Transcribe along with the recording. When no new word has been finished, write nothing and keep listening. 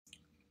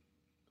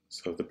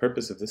So the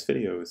purpose of this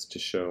video is to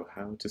show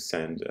how to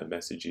send a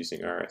message using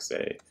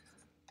RSA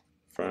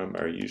from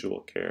our usual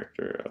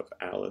character of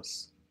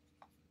Alice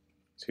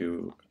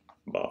to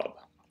Bob.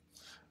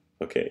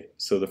 Okay,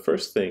 so the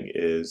first thing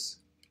is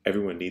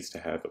everyone needs to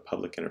have a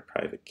public and a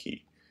private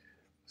key.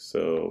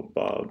 So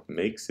Bob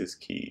makes his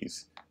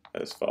keys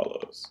as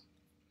follows.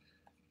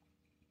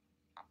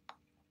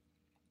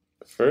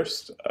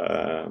 First,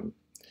 the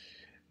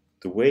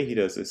way he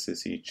does this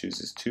is he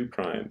chooses two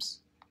primes.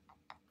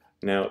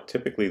 Now,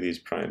 typically these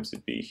primes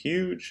would be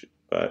huge,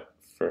 but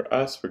for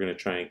us, we're going to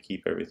try and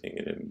keep everything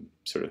in a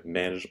sort of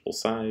manageable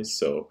size.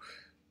 So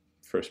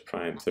first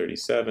prime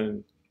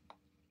 37,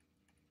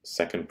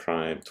 second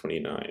prime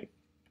 29.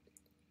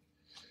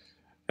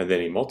 And then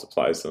he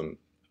multiplies them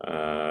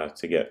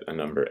to get a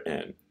number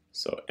n.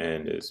 So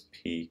n is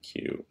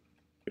PQ,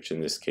 which in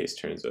this case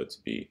turns out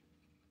to be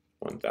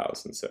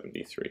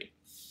 1073.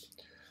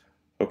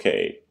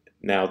 Okay,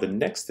 now the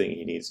next thing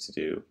he needs to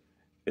do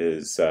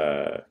is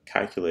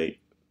calculate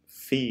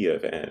phi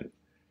of n.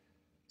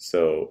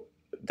 So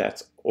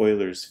that's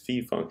Euler's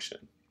phi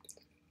function.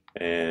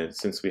 And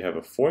since we have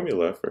a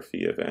formula for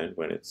phi of n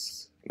when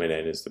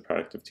n is the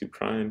product of two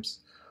primes,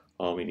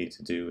 all we need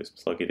to do is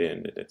plug it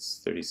in, and it's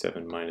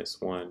 37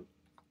 minus 1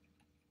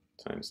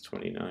 times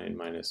 29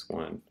 minus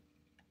 1,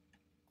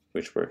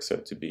 which works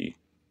out to be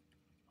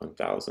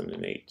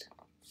 1008.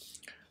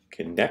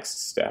 Okay,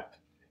 next step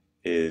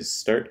is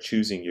start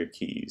choosing your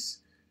keys.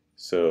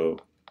 So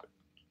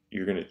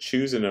you're going to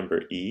choose a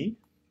number E,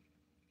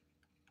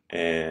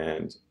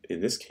 and in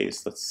this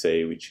case, let's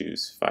say we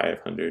choose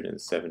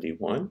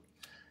 571,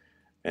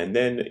 and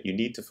then you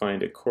need to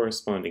find a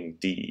corresponding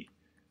D.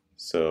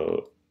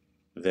 So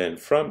then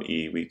from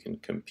E, we can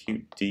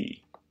compute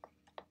D.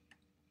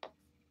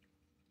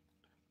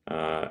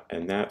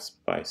 And that's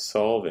by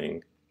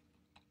solving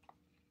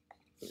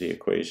the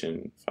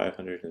equation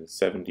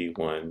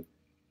 571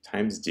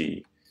 times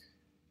D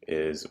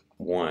is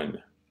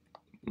 1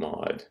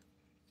 mod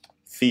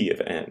phi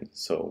of n,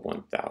 so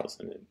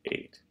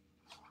 1008.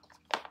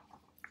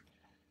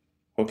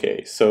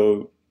 Okay,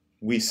 so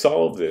we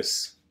solve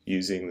this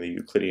using the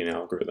Euclidean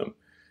algorithm,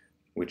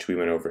 which we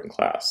went over in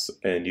class,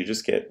 and you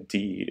just get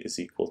D is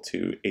equal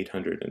to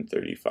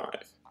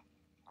 835.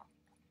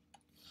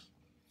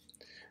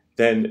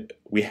 Then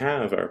we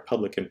have our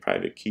public and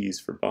private keys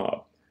for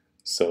Bob.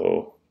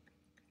 So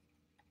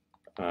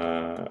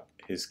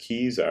his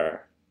keys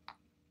are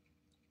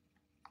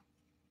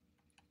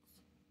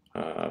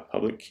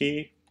public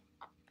key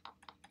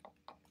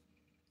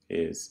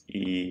is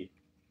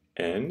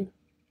EN,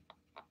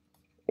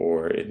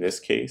 or in this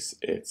case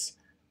it's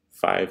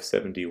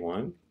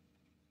 571,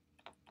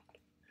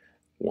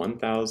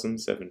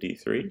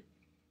 1073,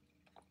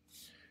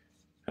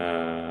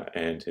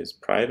 and his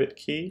private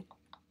key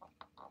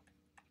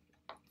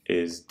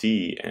is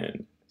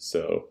DN.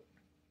 So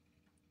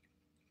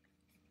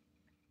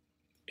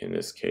in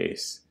this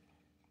case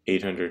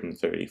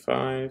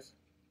 835,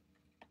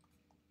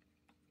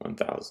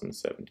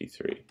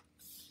 1073.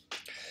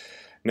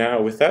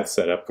 Now with that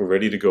set up, we're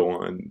ready to go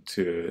on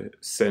to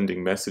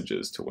sending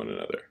messages to one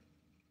another.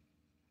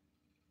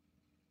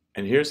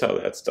 And here's how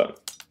that's done.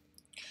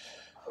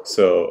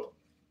 So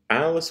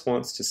Alice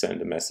wants to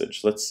send a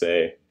message. Let's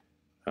say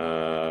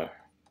her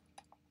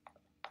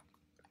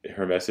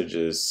message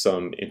is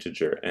some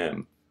integer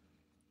m.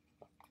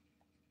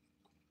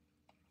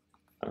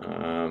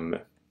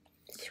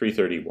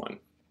 331.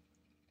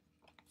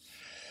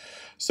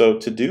 So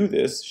to do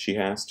this, she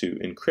has to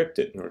encrypt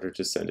it in order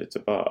to send it to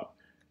Bob.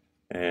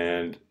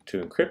 And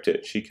to encrypt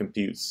it, she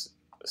computes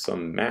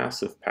some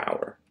massive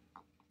power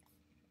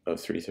of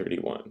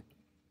 331,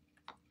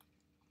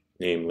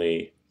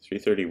 namely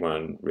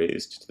 331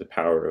 raised to the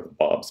power of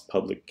Bob's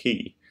public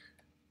key,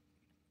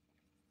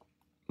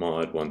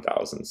 mod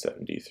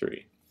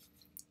 1073.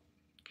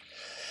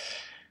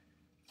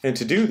 And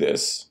to do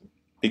this,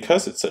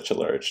 because it's such a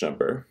large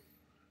number,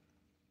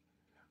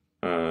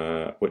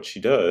 what she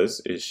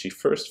does is she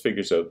first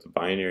figures out the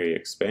binary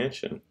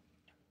expansion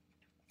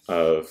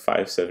of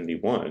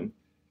 571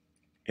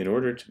 in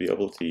order to be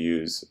able to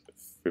use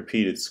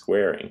repeated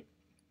squaring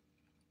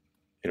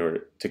in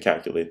order to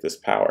calculate this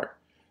power.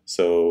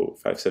 So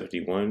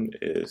 571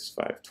 is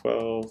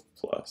 512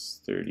 plus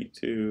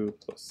 32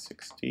 plus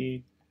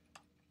 60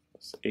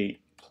 plus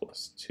 8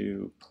 plus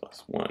 2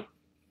 plus 1.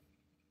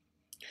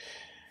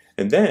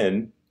 And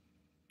then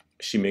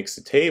she makes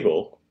a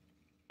table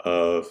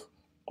of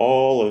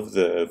all of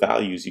the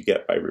values you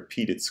get by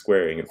repeated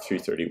squaring of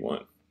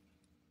 331.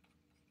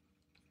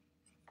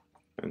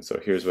 And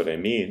so here's what I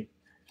mean.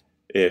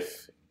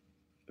 If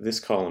this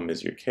column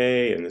is your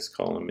k and this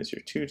column is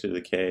your 2 to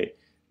the k,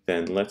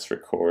 then let's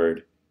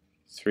record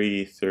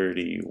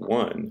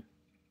 331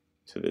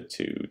 to the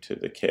 2 to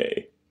the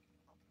k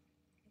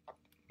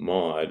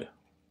mod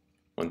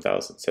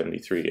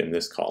 1073 in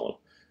this column.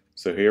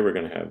 So here we're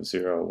going to have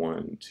 0,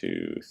 1,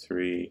 2,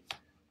 3,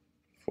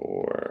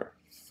 4,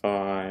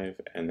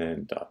 5, and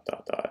then dot,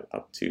 dot, dot,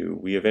 up to,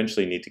 we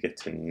eventually need to get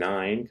to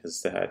 9,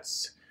 because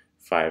that's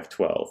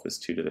 512 is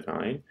 2 to the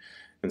 9.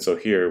 And so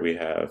here we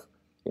have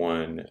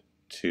 1,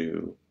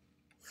 2,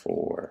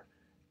 4,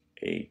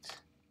 8,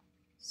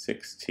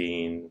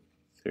 16,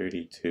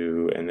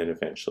 32, and then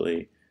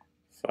eventually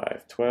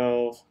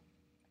 512.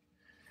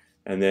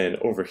 And then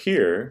over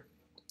here,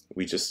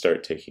 we just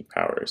start taking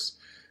powers.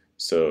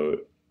 So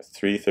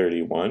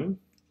 331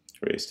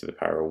 raised to the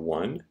power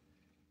 1,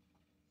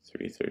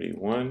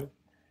 331,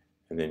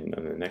 and then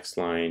on the next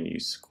line you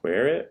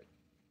square it,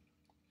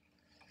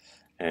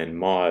 and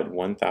mod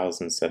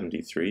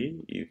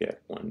 1073 you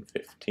get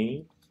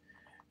 115,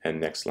 and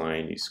next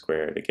line you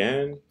square it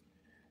again,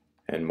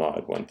 and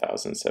mod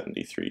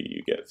 1073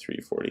 you get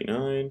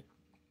 349,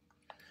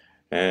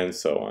 and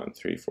so on.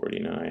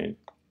 349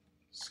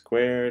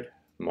 squared,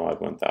 mod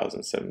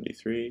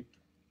 1073,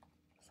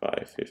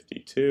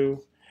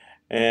 552.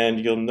 And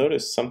you'll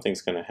notice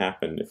something's going to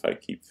happen if I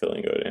keep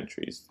filling out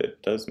entries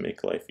that does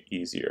make life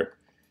easier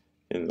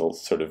in the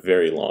sort of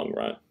very long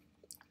run.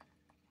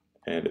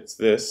 And it's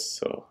this,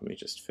 so let me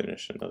just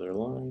finish another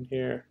line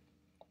here.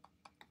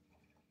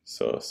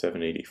 So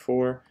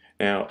 784.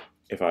 Now,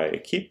 if I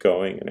keep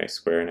going and I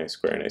square and I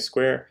square and I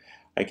square,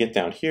 I get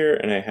down here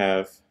and I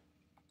have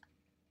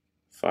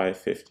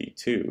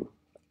 552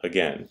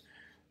 again.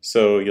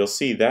 So you'll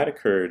see that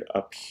occurred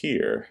up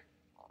here.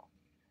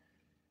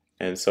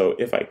 And so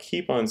if I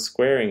keep on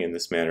squaring in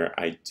this manner,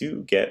 I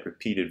do get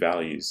repeated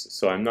values.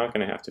 So I'm not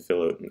going to have to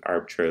fill out an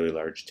arbitrarily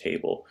large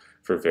table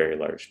for very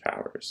large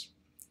powers.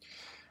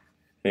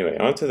 Anyway,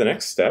 on to the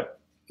next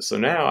step. So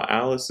now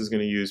Alice is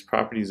going to use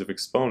properties of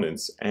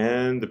exponents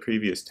and the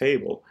previous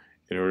table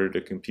in order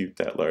to compute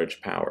that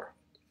large power.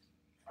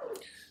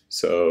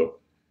 So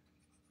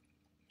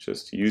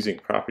just using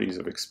properties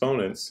of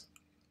exponents,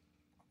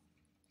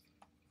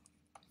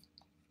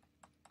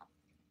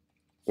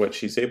 what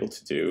she's able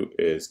to do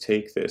is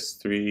take this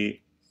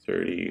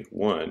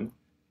 331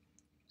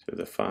 to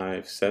the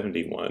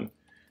 571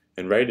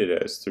 and write it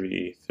as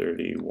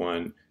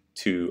 331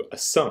 to a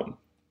sum,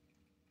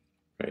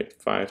 right?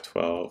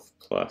 512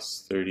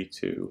 plus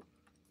 32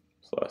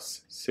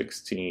 plus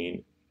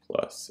 16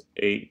 plus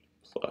 8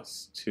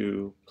 plus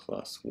 2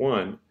 plus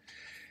 1.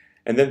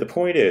 And then the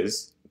point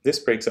is, this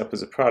breaks up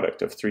as a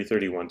product of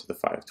 331 to the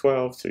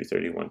 512,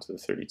 331 to the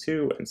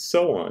 32, and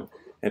so on.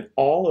 And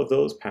all of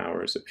those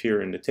powers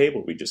appear in the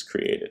table we just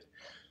created.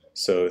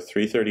 So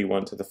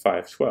 331 to the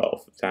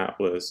 512, that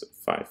was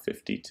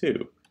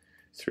 552.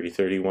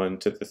 331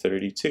 to the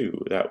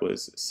 32, that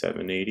was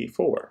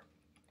 784.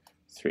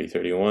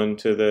 331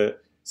 to the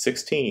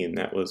 16,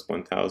 that was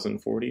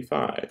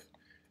 1045.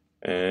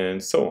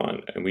 And so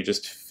on. And we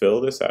just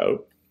fill this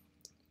out.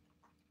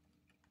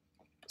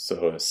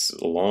 So a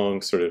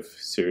long sort of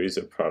series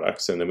of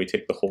products, and then we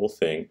take the whole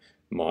thing,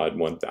 mod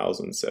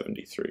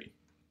 1073.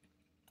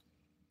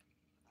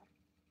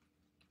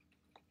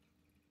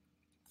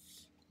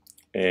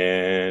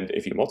 And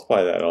if you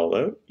multiply that all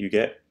out, you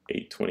get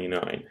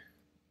 829.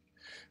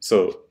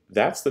 So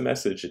that's the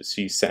message that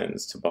she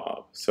sends to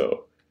Bob.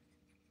 So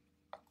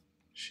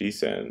she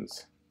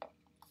sends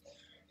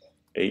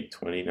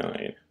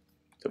 829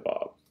 to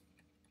Bob.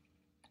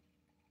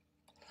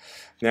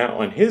 Now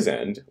on his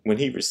end, when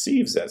he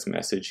receives that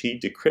message, he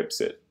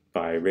decrypts it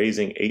by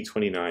raising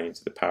 829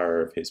 to the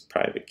power of his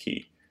private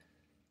key.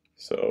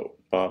 So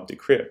Bob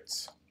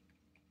decrypts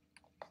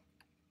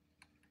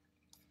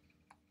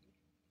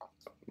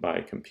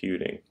by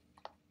computing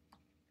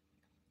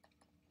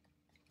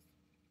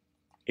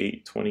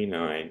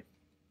 829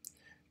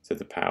 to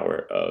the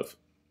power of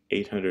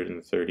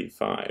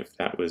 835.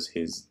 That was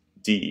his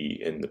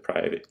D in the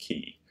private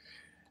key.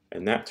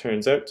 And that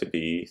turns out to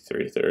be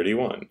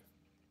 331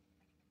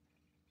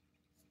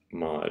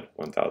 mod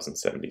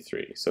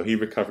 1073. So he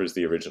recovers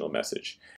the original message.